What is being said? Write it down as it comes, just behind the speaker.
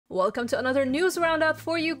Welcome to another news roundup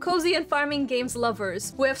for you cozy and farming games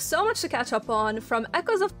lovers. We have so much to catch up on, from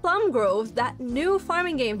Echoes of Plumgrove, that new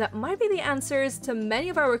farming game that might be the answers to many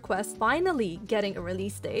of our requests finally getting a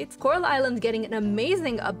release date, Coral Island getting an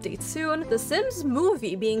amazing update soon, The Sims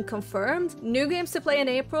movie being confirmed, new games to play in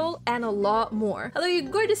April, and a lot more. Hello you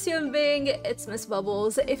gorgeous human being, it's Miss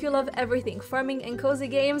Bubbles. If you love everything farming and cozy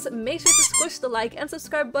games, make sure to squish the like and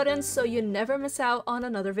subscribe buttons so you never miss out on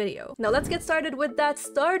another video. Now let's get started with that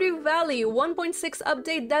Stardew Valley 1.6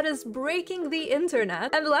 update that is breaking the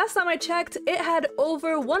internet. And the last time I checked, it had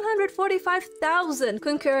over 145,000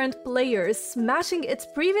 concurrent players, smashing its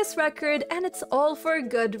previous record, and it's all for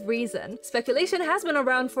good reason. Speculation has been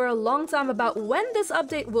around for a long time about when this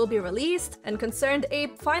update will be released, and Concerned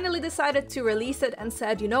Ape finally decided to release it and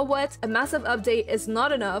said, you know what, a massive update is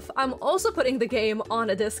not enough, I'm also putting the game on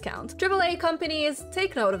a discount. AAA companies,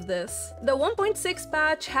 take note of this. The 1.6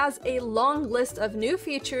 patch has a long list of new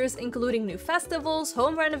features, including new festivals,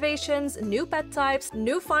 home renovations, new pet types,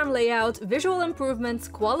 new farm layout, visual improvements,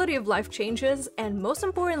 quality of life changes, and most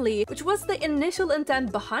importantly, which was the initial intent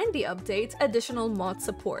behind the update, additional mod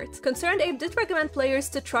support. Concerned Ape did recommend players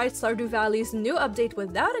to try Stardew Valley's new update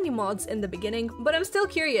without any mods in the beginning, but I'm still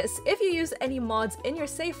curious, if you use any mods in your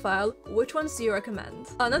save file, which ones do you recommend?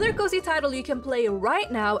 Another cozy title you can play right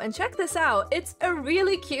now, and check this out, it's a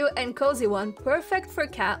really cute and cozy one, perfect for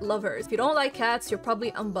cat lovers. If you don't like cats, you're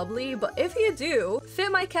probably unbubbly, but if you do,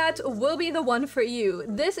 Fit My Cat will be the one for you.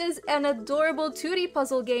 This is an adorable 2D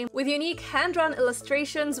puzzle game with unique hand-drawn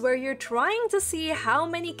illustrations where you're trying to see how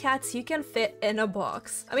many cats you can fit in a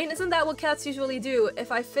box. I mean, isn't that what cats usually do?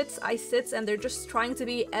 If I fits, I sits, and they're just trying to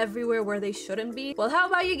be everywhere where they shouldn't be? Well, how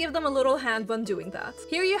about you give them a little hand when doing that?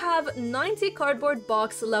 Here you have 90 cardboard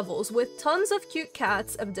box levels with tons of cute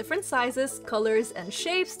cats of different sizes, colors, and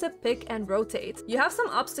shapes to pick and rotate. You have some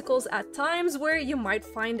obstacles at times where you might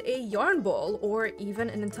find a yarn ball or even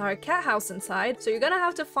an entire cat house inside, so you're gonna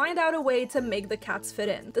have to find out a way to make the cats fit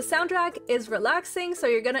in. The soundtrack is relaxing, so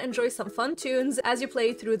you're gonna enjoy some fun tunes as you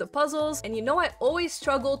play through the puzzles, and you know I always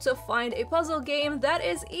struggle to find a puzzle game that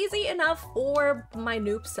is easy enough for my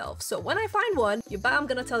noob self, so when I find one, you bet I'm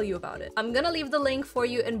gonna tell you about it. I'm gonna leave the link for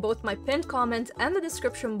you in both my pinned comment and the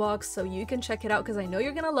description box so you can check it out because I know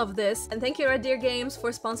you're gonna love this, and thank you Red Deer Games for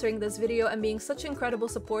sponsoring this video and being such incredible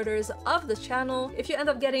supporters of the channel. If you end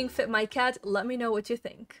up getting Fit My Cat, let me know what you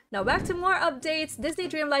think. Now back to more updates. Disney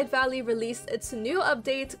Dreamlight Valley released its new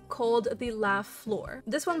update called the Laugh Floor.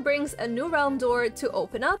 This one brings a new realm door to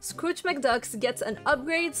open up. Scrooge McDuck's gets an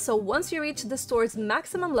upgrade, so once you reach the store's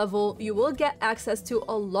maximum level, you will get access to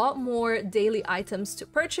a lot more daily items to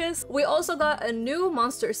purchase. We also got a new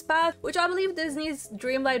Monsters Path, which I believe Disney's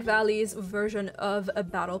Dreamlight Valley's version of a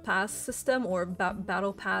Battle Pass system or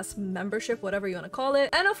Battle Pass membership, whatever you want to call it.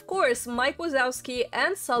 And of course, Mike Wazowski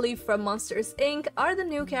and Sully from Monsters Inc. are the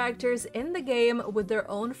new characters in the game with their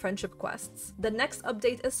own friendship quests. The next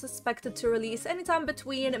update is suspected to release anytime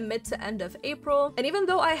between mid to end of April, and even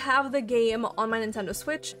though I have the game on my Nintendo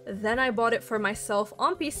Switch, then I bought it for myself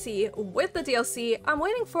on PC with the DLC, I'm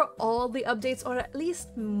waiting for all the updates, or at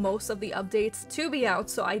least most of the updates, to be out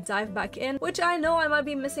so I dive back in, which I know I might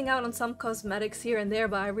be missing out on some cosmetics here and there,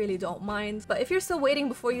 but I really don't mind. But if you're still waiting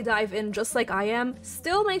before you dive in just like I am,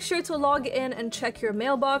 still make sure to log in and check your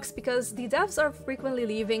mailbox because the devs are frequently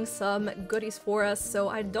leaving some goodies for us, so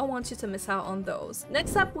I don't want you to miss out on those.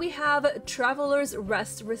 Next up, we have Traveler's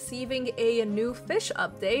Rest receiving a new fish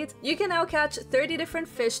update. You can now catch 30 different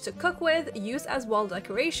fish to cook with, use as wall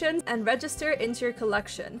decorations, and register into your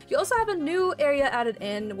collection. You also have a new area added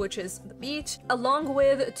in, which is the beach, along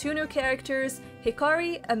with two new characters,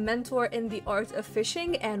 Hikari, a mentor in the art of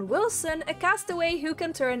fishing, and Wilson, a castaway who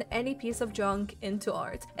can turn any piece of junk into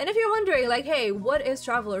art. And if you're wondering, like, hey, what is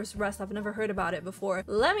Traveler's Rest? I've never heard about it before.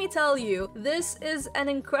 Let me tell you, this is an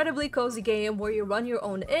incredibly cozy game where you run your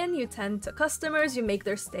own inn, you tend to customers, you make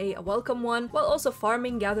their stay a welcome one, while also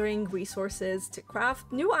farming, gathering resources to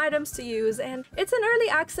craft new items to use, and it's an early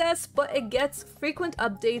access, but it gets frequent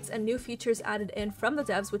updates and new features added in from the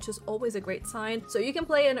devs, which is always a great sign. So you can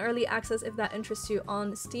play in early access if that interests you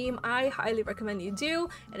on Steam. I highly recommend you do,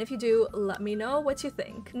 and if you do, let me know what you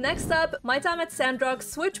think. Next up, my time at Sandrock,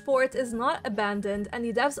 Switchport is not abandoned, and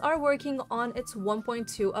the devs are working on its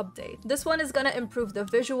 1.2 update. This one is gonna improve the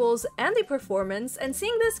visuals and the performance, and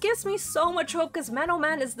seeing this gives me so much hope because man oh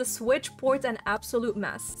man is the Switch port an absolute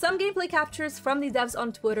mess. Some gameplay captures from the devs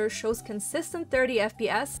on Twitter shows consistent 30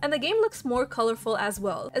 FPS, and the game looks more colorful as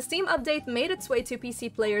well. A Steam update made its way to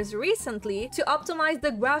PC players recently to optimize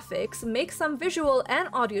the graphics, make some visual and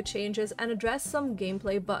audio changes and address some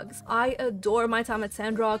gameplay bugs. I adore my time at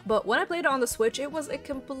Sandrock, but when I played it on the Switch, it was a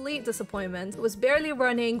complete disappointment. It was barely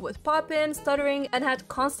running with pop-in, stuttering, and had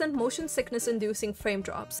constant motion sickness-inducing frame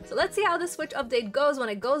drops. So let's see how the Switch update goes when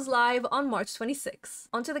it goes live on March 26.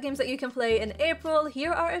 Onto the games that you can play in April,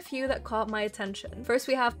 here are a few that caught my attention. First,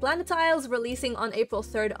 we have Planetiles releasing on April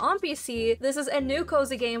 3rd on PC. This is a new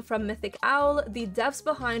cozy game from Mythic Owl, the devs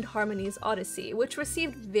behind Harmony's Odyssey, which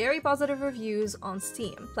received very positive reviews on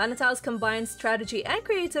Steam. Planetiles combines strategy and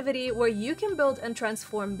creativity where you can build and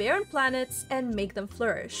transform barren planets and make them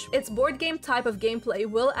flourish. Its board game type of gameplay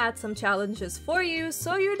will add some challenges for you,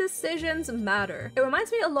 so your decisions matter. It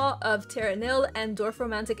reminds me a lot of Terra Nil and Dwarf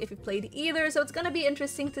Romantic if you played either, so it's gonna be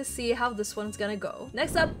interesting to see how this one's gonna go.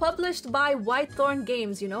 Next up, published by Whitethorn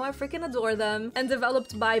Games, you know I freaking adore them, and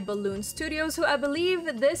developed by Balloon Studios, who I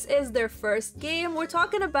believe this is their first game. We're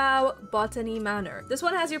talking about Botany Manor. This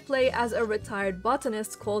one has you play as a retired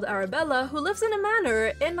botanist called Arabella who lives in a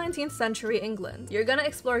manor in 19th century England. You're gonna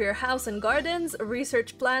explore your house and gardens,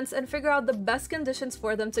 research plants, and figure out the best conditions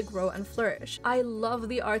for them to grow and flourish. I love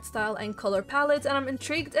the art style and color palette, and I'm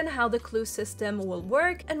intrigued in how the clue system will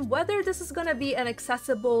work and whether this is gonna be an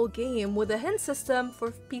accessible game with a hint system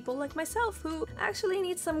for people like myself who actually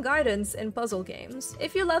need some guidance in puzzle games.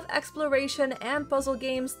 If you love exploration and puzzle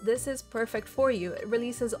games, this is perfect for you. It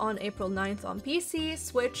releases on April 9th on PC,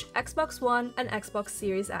 Switch, Xbox One, and Xbox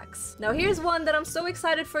Series X. Now here's one that I'm so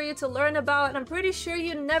excited for you to learn about, and I'm pretty sure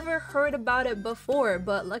you never heard about it before,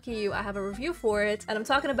 but lucky you, I have a review for it, and I'm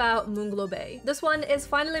talking about Moonglow Bay. This one is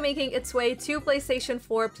finally making its way to PlayStation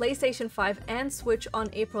 4, PlayStation 5, and Switch on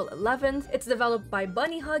April 11th. It's developed by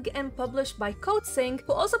Bunny Hug and published by CodeSync,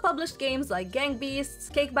 who also published games like Gang Beasts,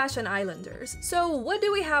 Cake Bash, and Islanders. So what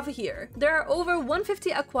do we have here? There are over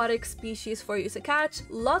 150 aquatic species for you to catch,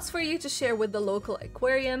 lots for you to share with the local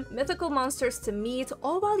aquarium, mythical monsters to meet,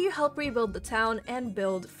 all while you help rebuild the town and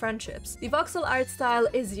build friendships. The voxel art style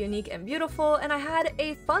is unique and beautiful, and I had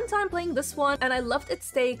a fun time playing this one, and I loved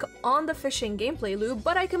its take on the fishing gameplay loop,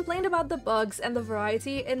 but I complained about the bugs and the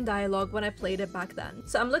variety in dialogue when I played it back then.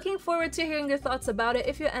 So I'm looking forward to hearing your thoughts about it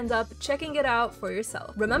if you end up checking it out for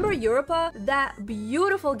yourself. Remember Europa? That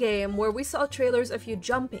beautiful game where we saw trailers of you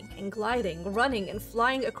jumping and gliding, running and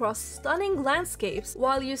flying across stunning landscapes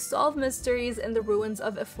while you solve mysteries in the ruins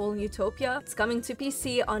of a full utopia? It's coming to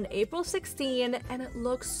PC on April 16, and it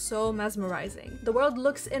looks so mesmerizing. The world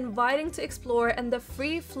looks inviting to explore, and the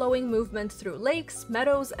free-flowing movement through lakes,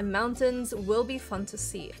 meadows, and mountains will be fun to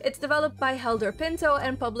see. It's developed by Helder Pinto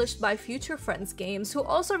and published by Future Friends Games, who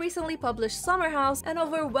also recently published Summer House, an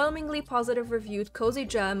overwhelmingly positive reviewed cozy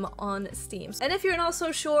gem on Steam. And if you're not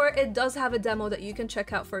so sure, it does have a demo that you can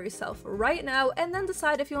check out for yourself right now and then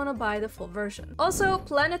decide if you want to buy the full version. Also,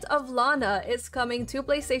 Planet of Lana is coming to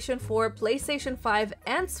PlayStation 4, PlayStation 5,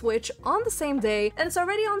 and Switch on the same day, and it's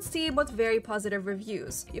already on Steam with very positive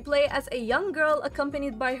reviews. You play as a young girl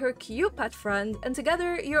accompanied by her cute pet friend, and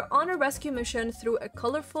together you're on a rescue mission through a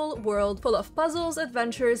colorful world full of puzzles,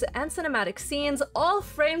 adventures, and cinematic scenes, all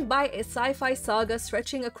framed by a sci-fi saga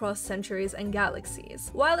stretching across centuries and galaxies.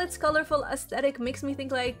 While its colorful aesthetic makes me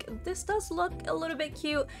think like, this does look a little bit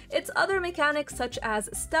cute, its other mechanics such as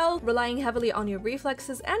stealth, relying heavily on your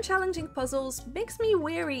reflexes, and challenging puzzles makes me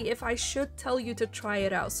wary if I should tell you to try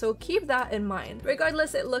it out, so keep that in mind.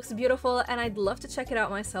 Regardless, it looks beautiful and I'd love to check it out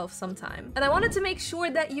myself sometime. And I wanted to make sure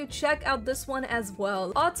that you check out this one as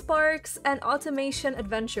well. Ottsparks, an automation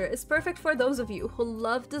adventure, is perfect for those of you who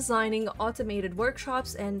love designing automated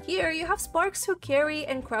workshops, and here you have sparks who carry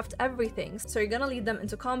and craft everything, so you're gonna lead them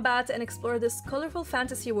into combat and explore this colorful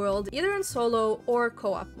fantasy world either in solo or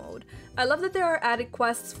co-op mode. I love that there are added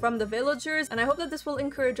quests from the villagers, and I hope that this will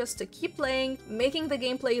encourage us to keep playing, making the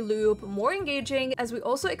gameplay loop more engaging as we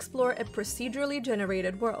also explore a procedurally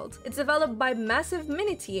generated world. It's developed by Massive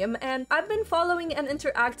Mini Team, and I've been following and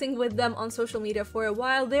interacting with them on social media for a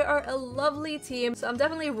while. They are a lovely team, so I'm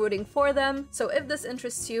definitely rooting for them. So if this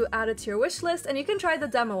interests you, add it to your wishlist and you can try the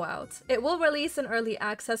demo out. It will release in early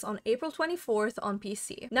access on April 24th on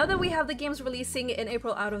PC. Now that we have the games releasing in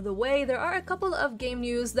April out of the way, there are a couple of game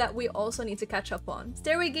news that we also need to catch up on.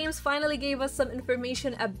 Stairway Games finally gave us some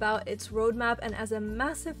information about its roadmap, and as a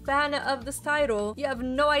massive fan of this title, you have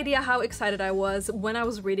no idea how excited I was when I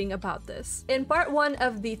was reading about this. In part 1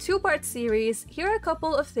 of the 2-part series, here are a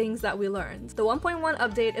couple of things that we learned. The 1.1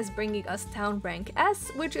 update is bringing us Town Rank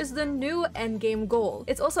S, which is the new endgame goal.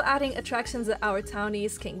 It's also adding attractions that our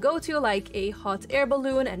townies can go to, like a hot air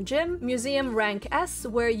balloon and gym, Museum Rank S,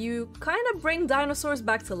 where you kind of bring dinosaurs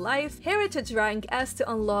back to life, Heritage Rank S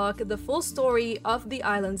to unlock the full story of the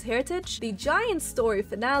island's heritage, the Giant Story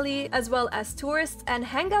finale, as well as tourists and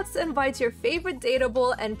hangout Hangouts invites your favorite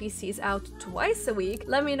dateable NPCs out twice a week.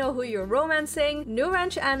 Let me know who you're romancing, new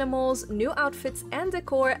ranch animals, new outfits and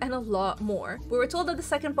decor, and a lot more. We were told that the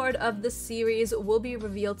second part of this series will be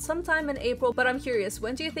revealed sometime in April, but I'm curious,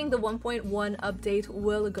 when do you think the 1.1 update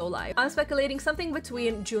will go live? I'm speculating something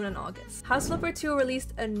between June and August. House Flipper 2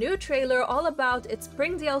 released a new trailer all about its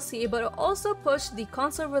spring DLC, but it also pushed the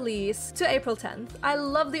console release to April 10th. I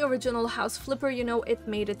love the original House Flipper, you know, it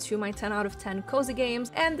made it to my 10 out of 10 cozy games,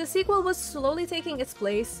 and the sequel was slowly taking its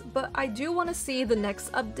place, but I do want to see the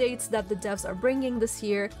next updates that the devs are bringing this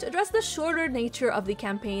year to address the shorter nature of the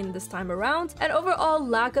campaign this time around, and overall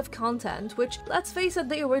lack of content, which, let's face it,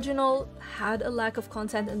 the original had a lack of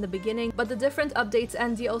content in the beginning, but the different updates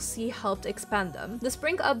and DLC helped expand them. The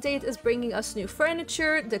spring update is bringing us new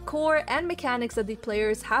furniture, decor, and mechanics that the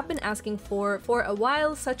players have been asking for a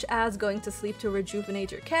while, such as going to sleep to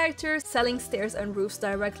rejuvenate your characters, selling stairs and roofs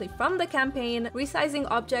directly from the campaign, resizing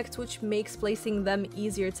objects which makes placing them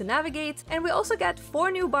easier to navigate, and we also get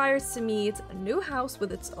 4 new buyers to meet, a new house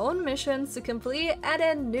with its own missions to complete, and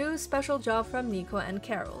a new special job from Nico and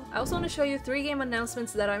Carol. I also want to show you 3 game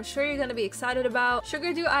announcements that I'm sure you're going to be excited about.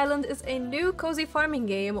 Sugar Dew Island is a new cozy farming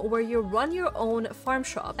game where you run your own farm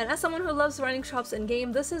shop, and as someone who loves running shops in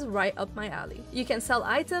game, this is right up my alley. You can sell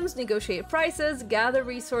items, negotiate prices, gather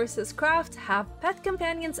resources, craft, have pet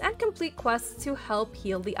companions, and complete quests to help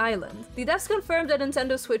heal the island. The devs confirmed a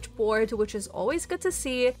Nintendo Switch port, which is always good to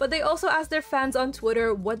see, but they also asked their fans on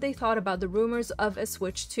Twitter what they thought about the rumors of a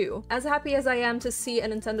Switch 2. As happy as I am to see a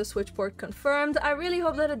Nintendo Switch port confirmed, I really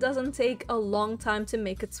hope that it doesn't take a long time to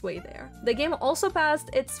make its way there. The game also passed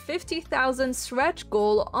its 50,000 stretch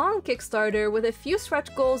goal on Kickstarter, with a few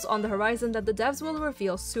stretch goals on the horizon that the devs will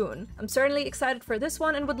reveal soon. I'm certainly excited for this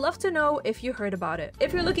one and would love to know if you heard about it.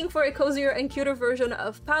 If you're looking for a cozier and cuter version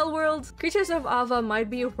of Palworld, Creatures of Ava might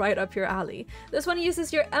be right up your alley. This one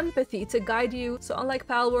uses your empathy to guide you, so unlike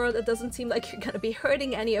Palworld, it doesn't seem like you're gonna be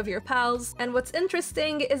hurting any of your pals. And what's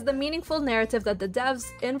interesting is the meaningful narrative that the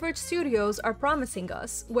devs in Verge Studios are promising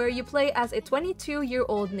us, where you play as a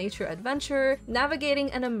 22-year-old nature adventurer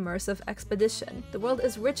navigating an immersive expedition. The world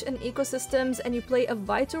is rich in ecosystems and you play a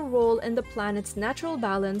vital role in the planet's natural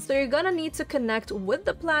balance, so you're gonna need to connect with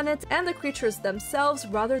the planet and the creatures themselves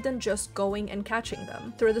rather than just going and catching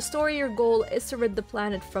them. Through the story, your goal is to rid the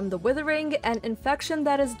planet from the withering, an infection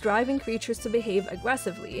that is driving creatures to behave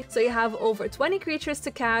aggressively. So you have over 20 creatures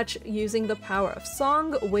to catch using the power of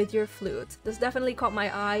song with your flute. This definitely caught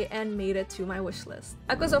my eye and made it to my wishlist.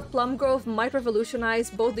 Echoes of Plumgrove might revolutionize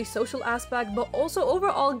both the social aspect but also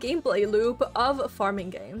overall gameplay loop of farming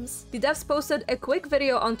games. The devs posted a quick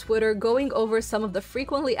video on Twitter going over some of the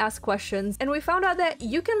frequently asked questions, and we found out that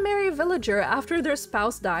you can marry a villager after their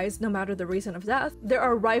spouse dies, no matter the reason of death. There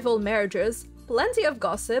are rival marriages, plenty of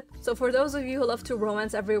gossip, so for those of you who love to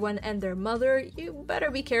romance everyone and their mother, you better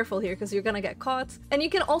be careful here because you're gonna get caught. And you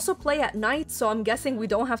can also play at night, so I'm guessing we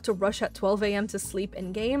don't have to rush at 12 AM to sleep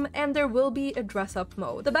in-game, and there will be a dress-up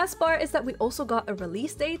mode. The best part is that we also got a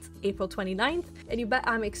release date, April 29th, and you bet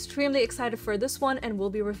I'm extremely excited for this one and we'll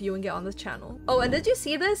be reviewing it on the channel. Oh, and did you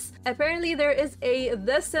see this? Apparently there is a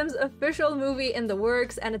The Sims official movie in the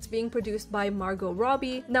works, and it's being produced by Margot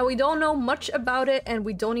Robbie. Now, we don't know much about it, and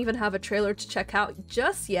we don't even have a trailer to check out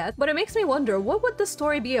just yet, but it makes me wonder, what would the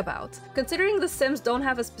story be about? Considering The Sims don't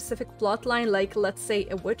have a specific plotline like, let's say,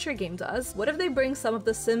 a Witcher game does, what if they bring some of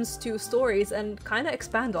the Sims 2 stories and kinda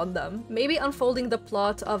expand on them? Maybe unfolding the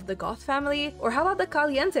plot of the Goth family? Or how about the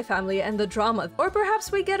Caliente family and the drama? Or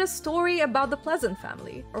perhaps we get a story about the Pleasant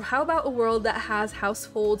family? Or how about a world that has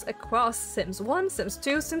households across Sims 1, Sims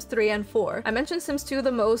 2, Sims 3, and 4? I mentioned Sims 2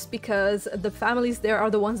 the most because the families there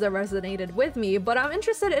are the ones that resonated with me, but I'm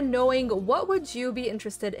interested in knowing, what would you be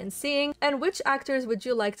interested in seeing, and which actors would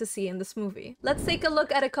you like to see in this movie? Let's take a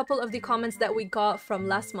look at a couple of the comments that we got from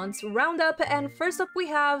last month's roundup, and first up we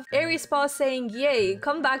have Aries Paw saying, "Yay,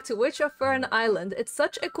 come back to Witch of Fern Island. It's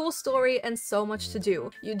such a cool story and so much to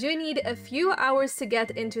do. You do need a few hours to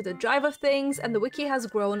get into the drive of things, and the wiki has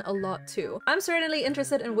grown a lot too." I'm certainly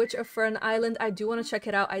interested in Witch of Fern Island. I do want to check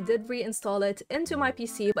it out. I did reinstall it into my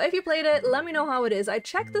PC, but if you played it, let me know how it is. I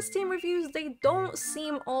checked the Steam reviews. They don't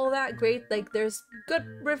seem all that great. Like, there's good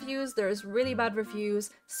reviews, there's really bad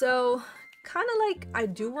reviews, so kind of like, I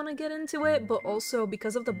do want to get into it, but also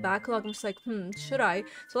because of the backlog, I'm just like, should I?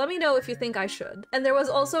 So let me know if you think I should. And there was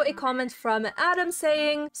also a comment from Adam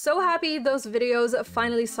saying, so happy those videos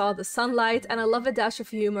finally saw the sunlight, and I love a dash of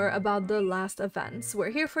humor about the last events. We're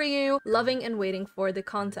here for you, loving and waiting for the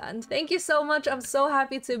content. Thank you so much. I'm so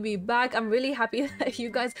happy to be back. I'm really happy that you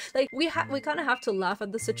guys, like, we kind of have to laugh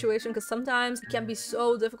at the situation because sometimes it can be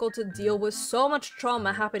so difficult to deal with so much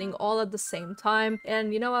trauma happening all at the same time.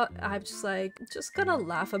 And you know what? I'm just like, just gonna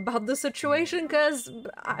laugh about the situation because,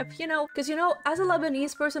 you know, as a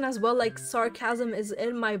Lebanese person as well, like, sarcasm is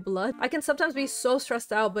in my blood. I can sometimes be so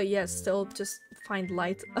stressed out, but yes, still just find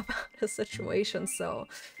light about the situation. So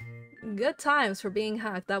good times for being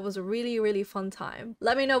hacked. That was a really fun time.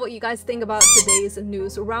 Let me know what you guys think about today's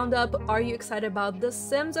news roundup. Are you excited about the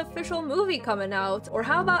Sims official movie coming out? Or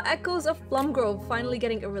how about Echoes of Plumgrove finally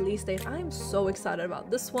getting a release date? I'm so excited about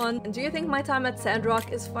this one. And do you think my time at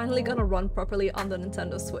Sandrock is finally gonna run properly on the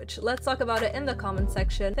Nintendo Switch? Let's talk about it in the comment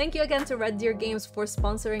section. Thank you again to Red Deer Games for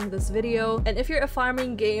sponsoring this video. And if you're a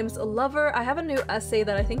farming games lover, I have a new essay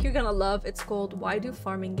that I think you're gonna love. It's called Why Do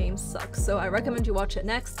Farming Games Suck? So I recommend you watch it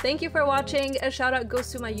next. Thank you for watching. A shout out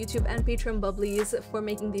goes to my YouTube and Patreon bubblies for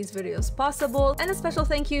making these videos possible, and a special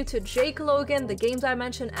thank you to Jake, Logan, the Game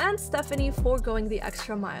Dimension, and Stephanie for going the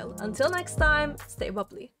extra mile. Until next time, stay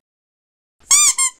bubbly.